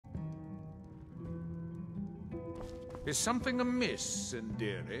Is something amiss,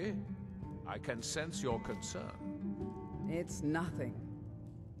 Indiri? I can sense your concern. It's nothing.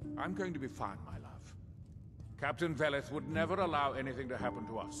 I'm going to be fine, my love. Captain Veleth would never allow anything to happen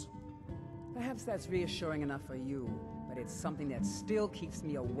to us. Perhaps that's reassuring enough for you, but it's something that still keeps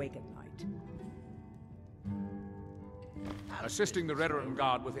me awake at night. Assisting the Redoran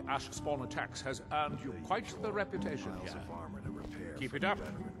Guard with the Ash Spawn attacks has earned you quite the reputation here. Keep it up.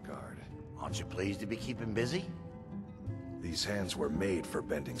 Aren't you pleased to be keeping busy? These hands were made for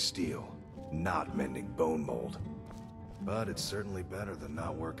bending steel, not mending bone mold. But it's certainly better than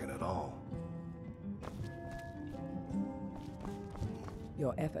not working at all.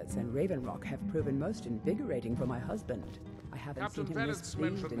 Your efforts in Raven Rock have proven most invigorating for my husband. I haven't Captain seen him Veleth's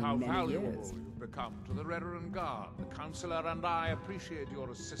displeased mentioned in how many valuable years. you've become to the Redoran Guard. The Counselor and I appreciate your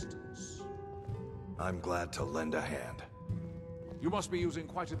assistance. I'm glad to lend a hand. You must be using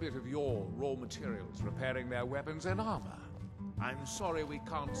quite a bit of your raw materials repairing their weapons and armor. I'm sorry we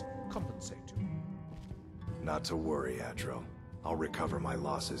can't compensate you. Not to worry, Atro. I'll recover my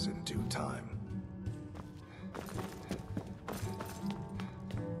losses in due time.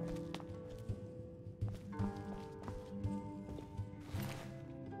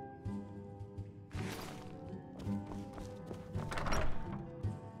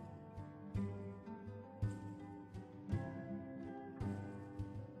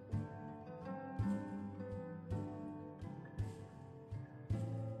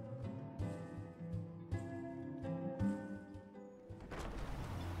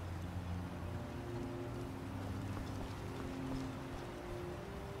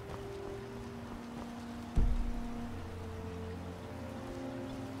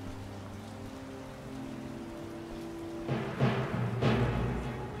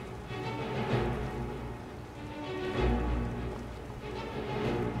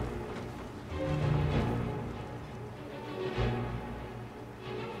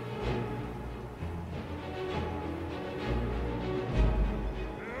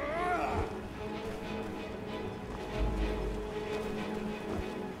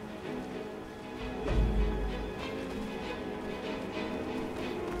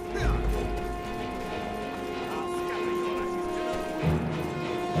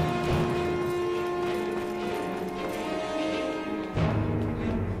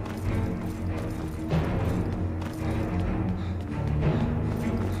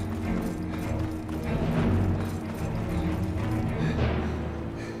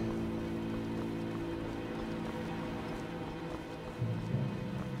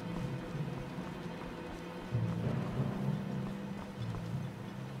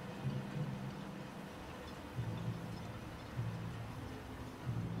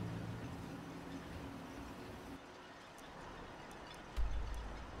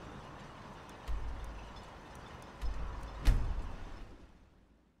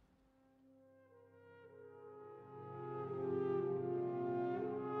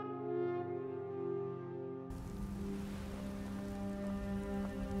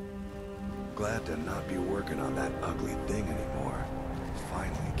 Glad to not be working on that ugly thing anymore.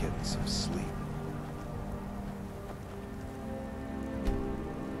 Finally getting some sleep.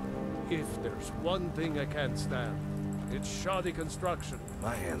 If there's one thing I can't stand, it's shoddy construction.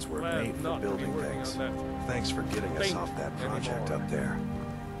 My hands were Glad made for not to be building working things. on that Thanks for getting us thing off that project anymore. up there.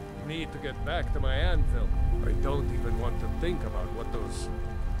 Need to get back to my anvil. I don't even want to think about what those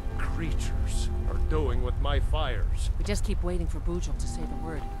creatures are doing with my fires. We just keep waiting for Bujal to say the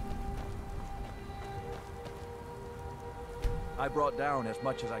word. I brought down as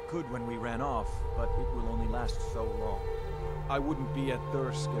much as I could when we ran off, but it will only last so long. I wouldn't be at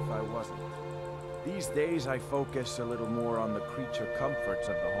Thirsk if I wasn't. These days I focus a little more on the creature comforts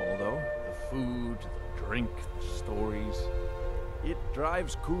of the hull, though. The food, the drink, the stories. It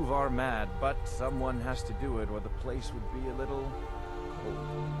drives Kuvar mad, but someone has to do it or the place would be a little cold.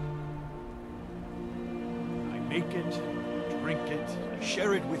 I make it, drink it, I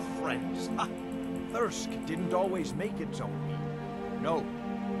share it with friends. Ha! Thirsk didn't always make its own mead. No,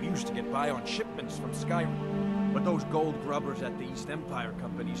 we used to get by on shipments from Skyrim. But those gold grubbers at the East Empire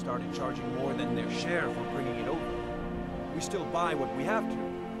Company started charging more than their share for bringing it over. We still buy what we have to,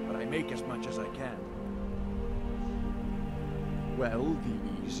 but I make as much as I can. Well,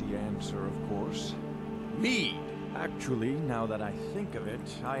 the easy answer, of course. Mead! Actually, now that I think of it,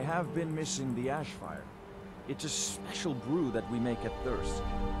 I have been missing the Ashfire. It's a special brew that we make at Thirsk.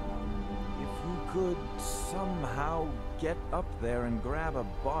 If you could somehow get up there and grab a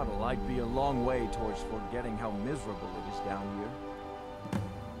bottle, I'd be a long way towards forgetting how miserable it is down here.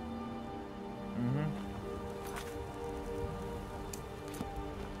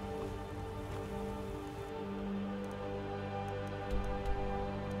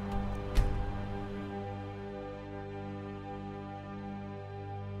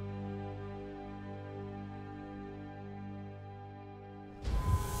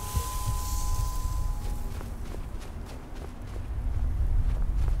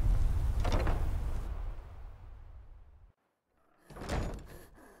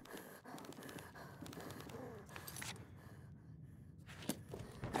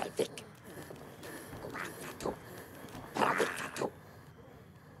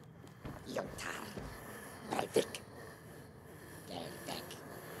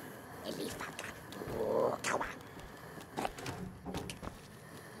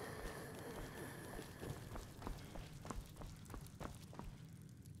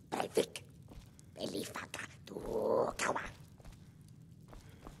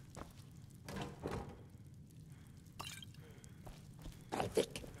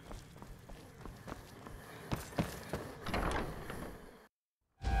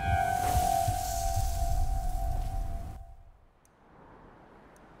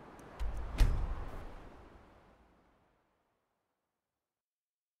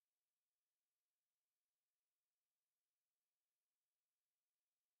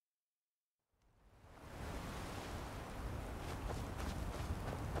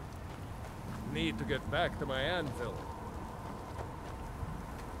 need to get back to my anvil.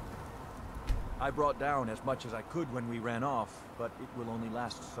 I brought down as much as I could when we ran off, but it will only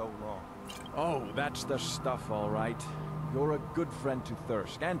last so long. Oh, that's the stuff, all right. You're a good friend to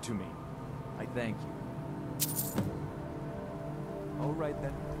Thirsk, and to me. I thank you. All right,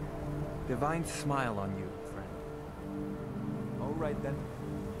 then. Divine smile on you, friend. All right, then.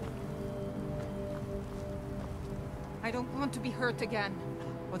 I don't want to be hurt again.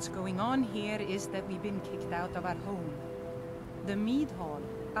 What's going on here is that we've been kicked out of our home. The mead hall,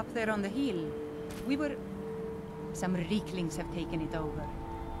 up there on the hill. Some Rieklings have taken it over.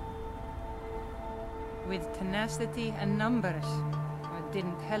 With tenacity and numbers. It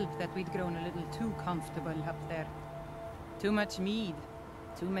didn't help that we'd grown a little too comfortable up there. Too much mead,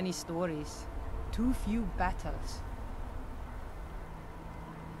 too many stories, too few battles.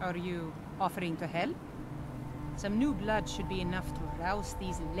 Are you offering to help? Some new blood should be enough to rouse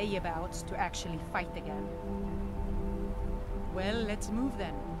these layabouts to actually fight again. Well, let's move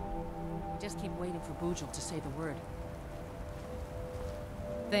then. We just keep waiting for Bujal to say the word.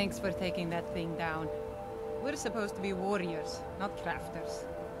 Thanks for taking that thing down. We're supposed to be warriors, not crafters.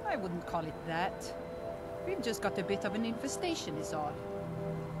 I wouldn't call it that. We've just got a bit of an infestation is all.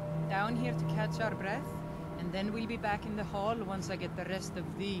 Down here to catch our breath, and then we'll be back in the hall once I get the rest of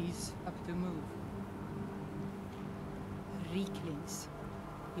these up to move. Rieklings.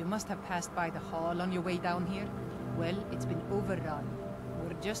 You must have passed by the hall on your way down here. Well, it's been overrun.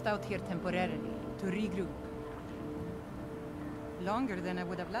 We're just out here temporarily, to regroup. Longer than I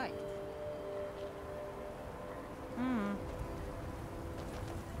would have liked.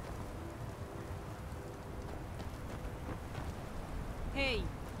 Hey,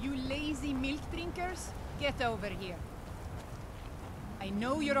 you lazy milk drinkers, get over here. I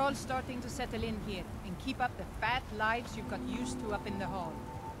know you're all starting to settle in here and keep up the fat lives you've got used to up in the hall.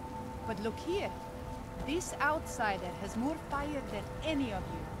 But look here, this outsider has more fire than any of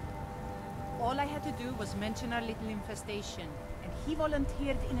you. All I had to do was mention our little infestation, and he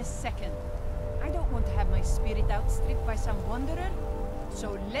volunteered in a second. I don't want to have my spirit outstripped by some wanderer,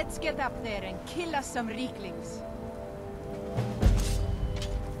 so let's get up there and kill us some Rieklings.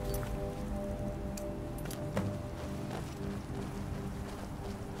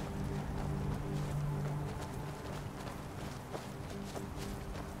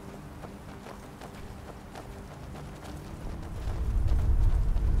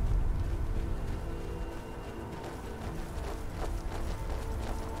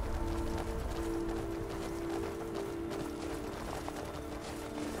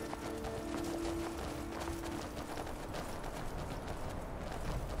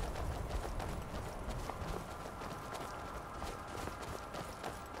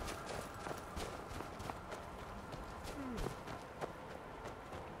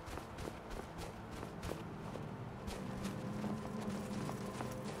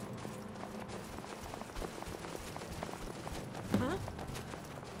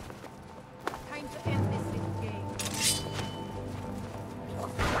 Time to end this little game.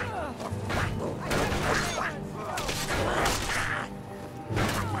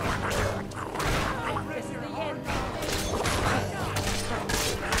 This is the end.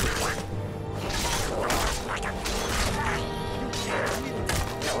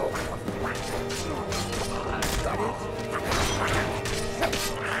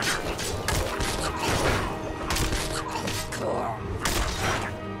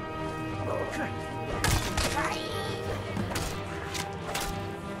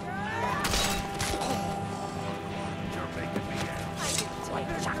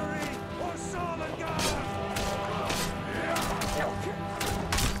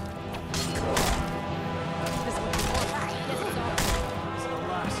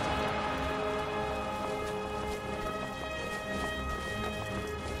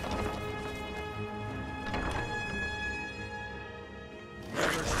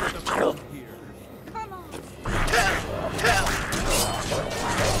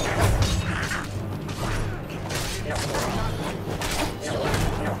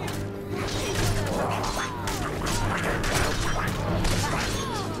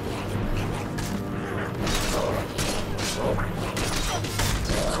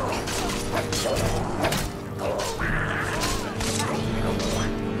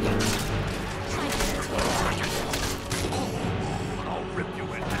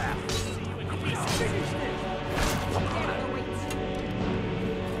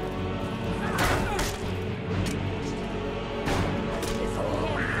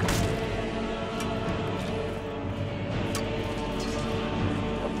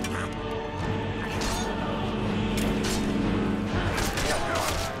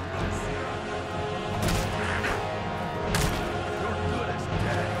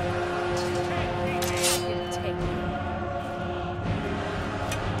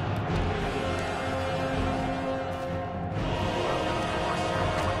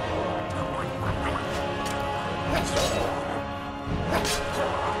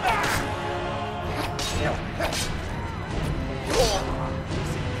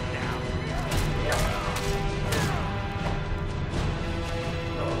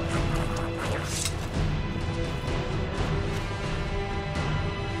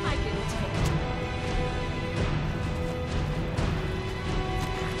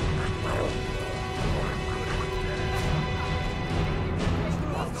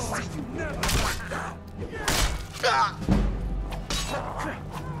 The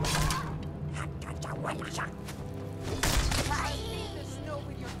snow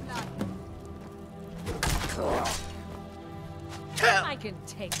with your blood. I can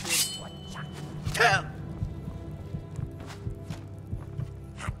take this.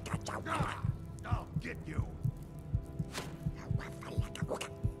 I'll get you.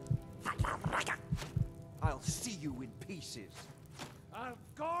 I'll see you in pieces. I'll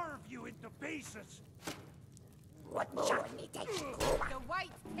carve you into pieces. The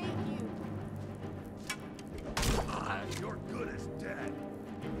whites take you. You're good as dead.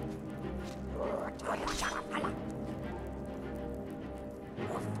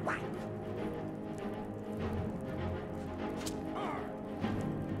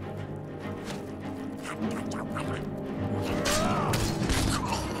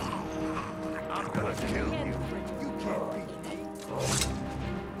 I'm gonna kill you. You can't beat me.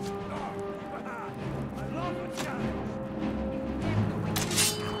 I love a challenge.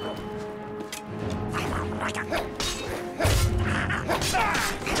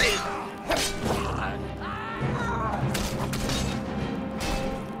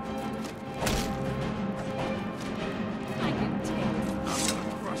 I can take this. I'm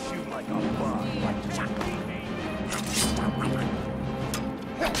gonna crush you like a bug.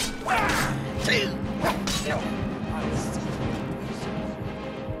 I'll see you in pieces.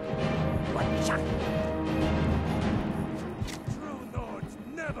 True Nords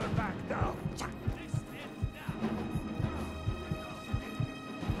never back down.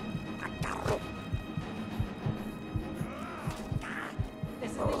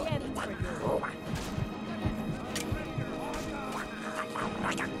 This is the end for you.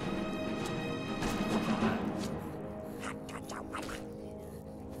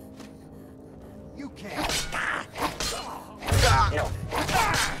 You can't.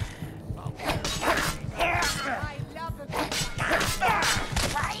 I love a good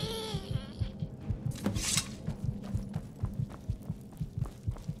fight.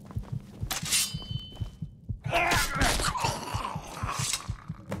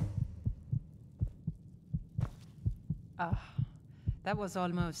 That was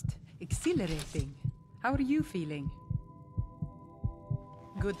almost exhilarating. How are you feeling?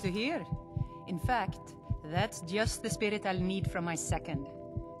 Good to hear. In fact, that's just the spirit I'll need from my second.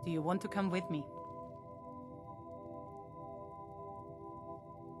 Do you want to come with me?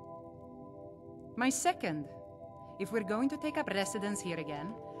 My second. If we're going to take up residence here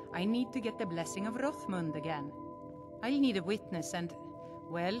again, I need to get the blessing of Rothmund again. I'll need a witness and,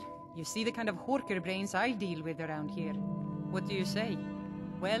 well, you see the kind of horker brains I deal with around here. What do you say?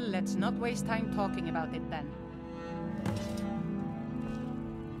 Well, let's not waste time talking about it then.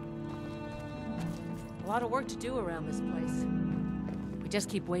 A lot of work to do around this place. We just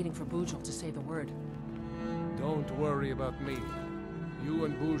keep waiting for Bujal to say the word. Don't worry about me. You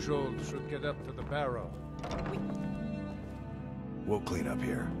and Bujol should get up to the barrow. We'll clean up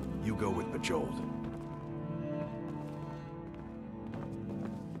here. You go with Bejoled.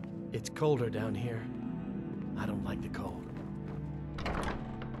 It's colder down here. I don't like the cold.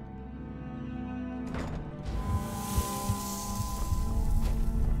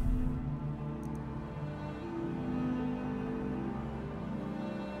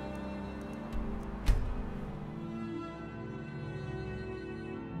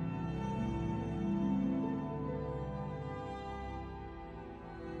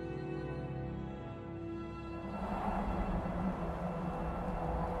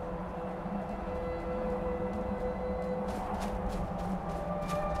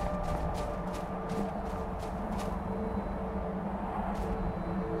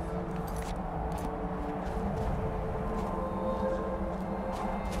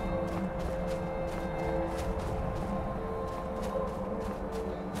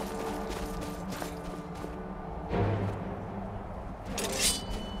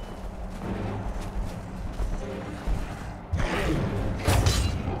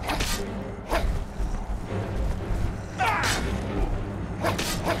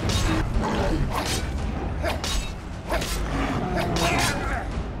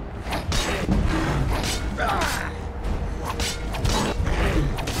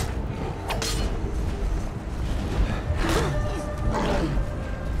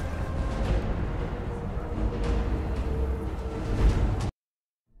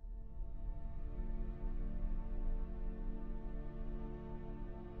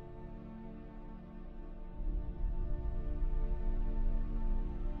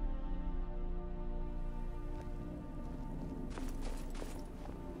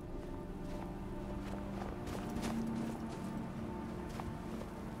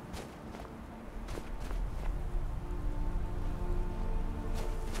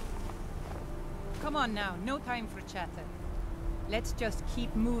 Come on now, no time for chatter. Let's just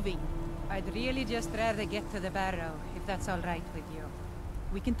keep moving. I'd really just rather get to the barrow, if that's all right with you.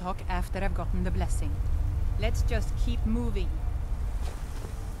 We can talk after I've gotten the blessing. Let's just keep moving.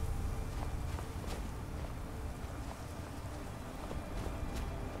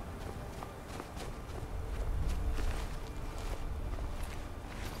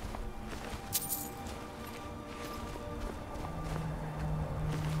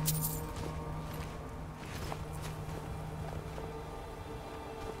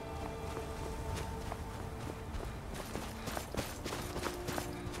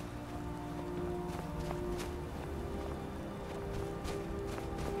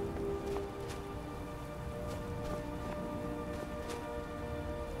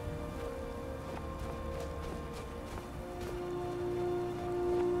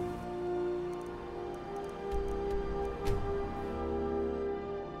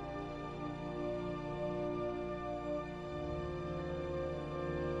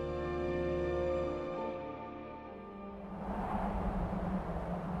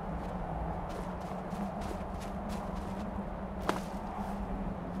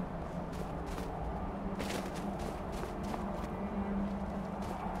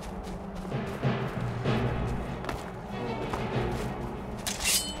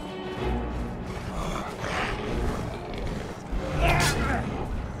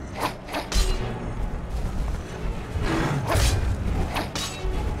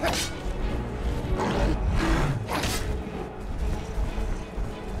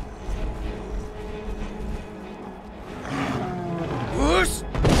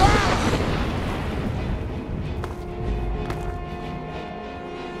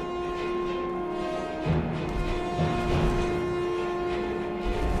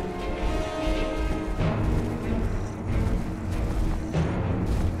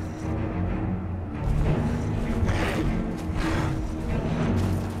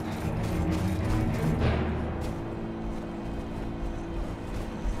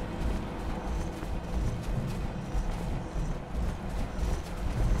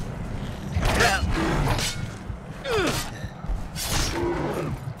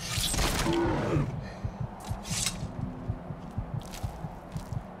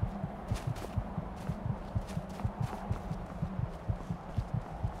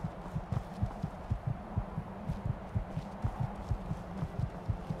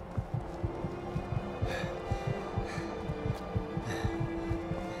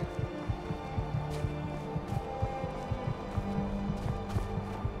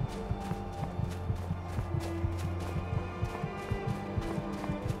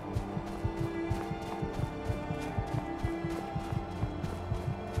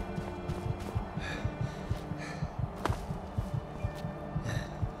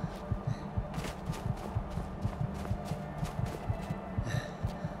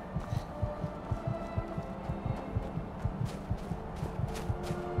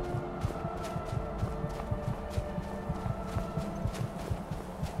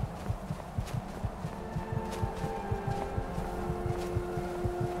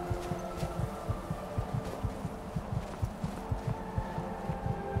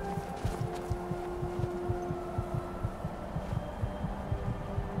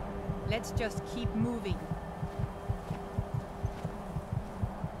 Let's just keep moving.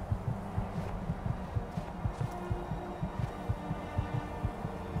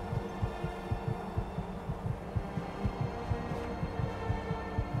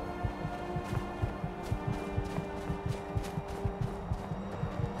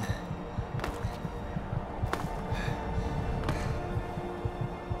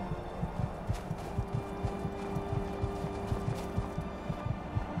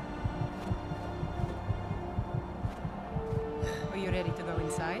 Ready to go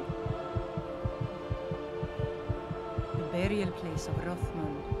inside? The burial place of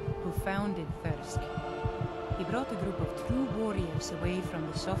Rothmund, who founded Thirsk. He brought a group of true warriors away from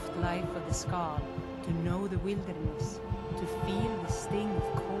the soft life of the Skal to know the wilderness, to feel the sting of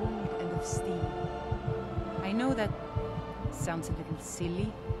cold and of steel. I know that sounds a little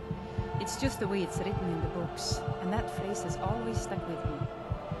silly. It's just the way it's written in the books, and that phrase has always stuck with me.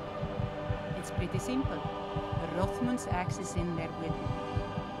 It's pretty simple. Rothmund's axe is in there with him.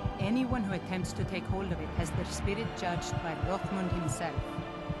 Anyone who attempts to take hold of it has their spirit judged by Rothmund himself.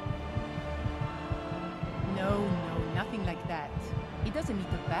 No, nothing like that. He doesn't need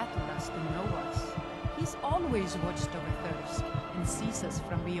to battle us to know us. He's always watched over Thirsk and sees us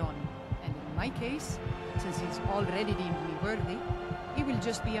from beyond. And in my case, since he's already deemed me worthy, it will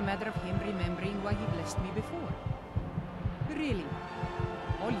just be a matter of him remembering why he blessed me before. Really.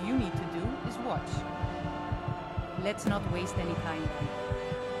 All you need to do is watch. Let's not waste any time then.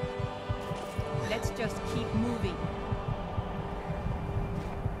 Let's just keep moving.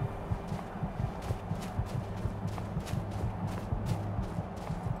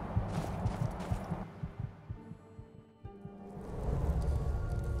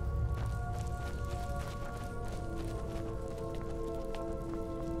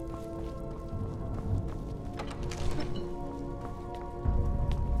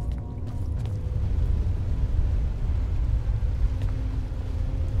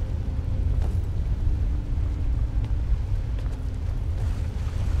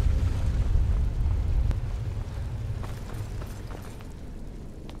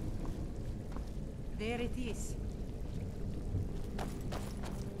 There it is.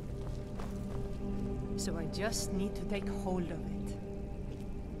 So I just need to take hold of it.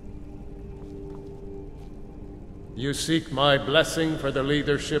 You seek my blessing for the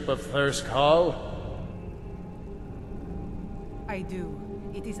leadership of Thirsk Hall? I do.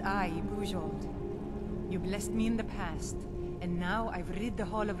 It is I, Bujold. You blessed me in the past, and now I've rid the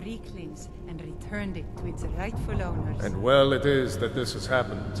Hall of Reclaims and returned it to its rightful owners. And well it is that this has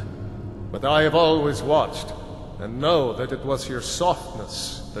happened. But I have always watched, and know that it was your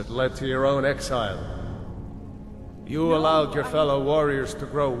softness that led to your own exile. You allowed your fellow warriors to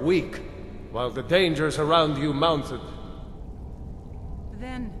grow weak, while the dangers around you mounted.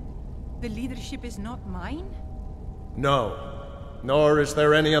 Then, the leadership is not mine? No, nor is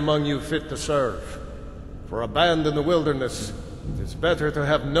there any among you fit to serve. For a band in the wilderness, it is better to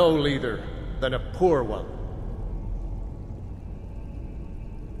have no leader than a poor one.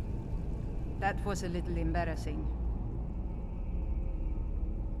 That was a little embarrassing.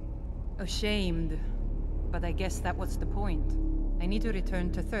 Ashamed, but I guess that was the point. I need to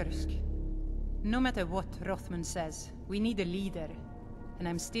return to Thirsk. No matter what Rothman says, we need a leader, and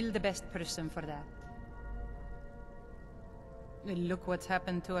I'm still the best person for that. Look what's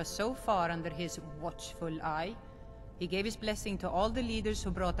happened to us so far under his watchful eye. He gave his blessing to all the leaders who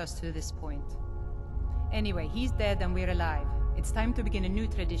brought us to this point. Anyway, he's dead and we're alive. It's time to begin a new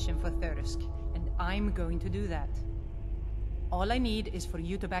tradition for Thirsk, and I'm going to do that. All I need is for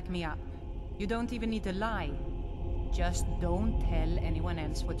you to back me up. You don't even need to lie. Just don't tell anyone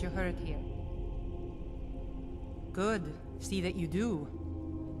else what you heard here. Good. See that you do.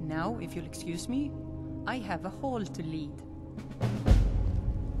 Now, if you'll excuse me, I have a hall to lead.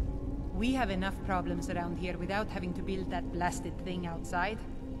 We have enough problems around here without having to build that blasted thing outside.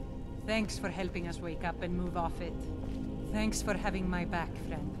 Thanks for helping us wake up and move off it. Thanks for having my back,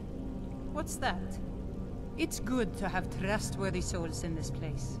 friend. What's that? It's good to have trustworthy souls in this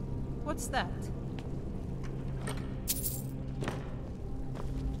place. What's that?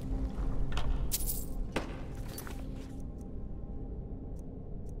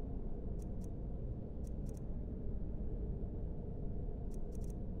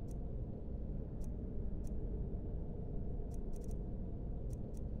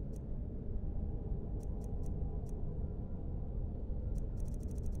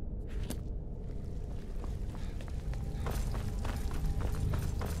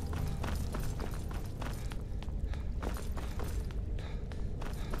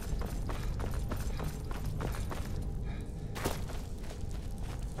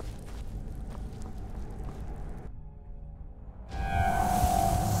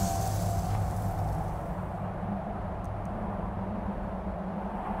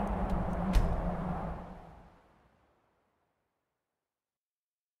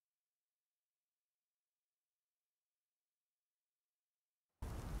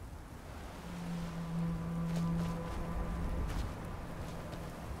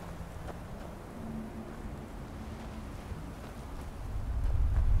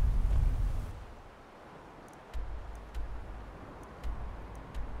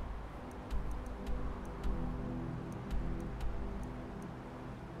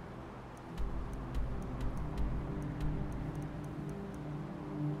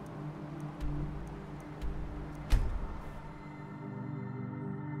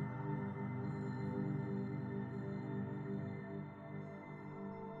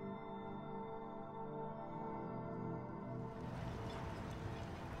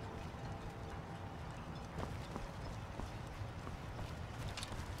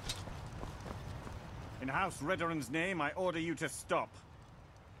 In House Rederin's name, I order you to stop.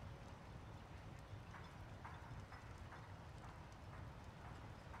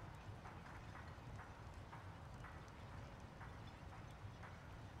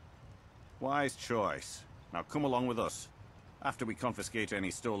 Wise choice. Now come along with us. After we confiscate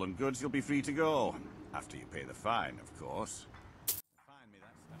any stolen goods, you'll be free to go. After you pay the fine, of course. Find me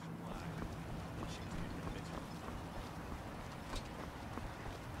that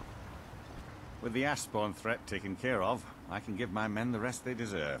With the Ashspawn threat taken care of, I can give my men the rest they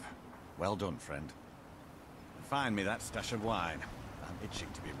deserve. Well done, friend. Find me that stash of wine. I'm itching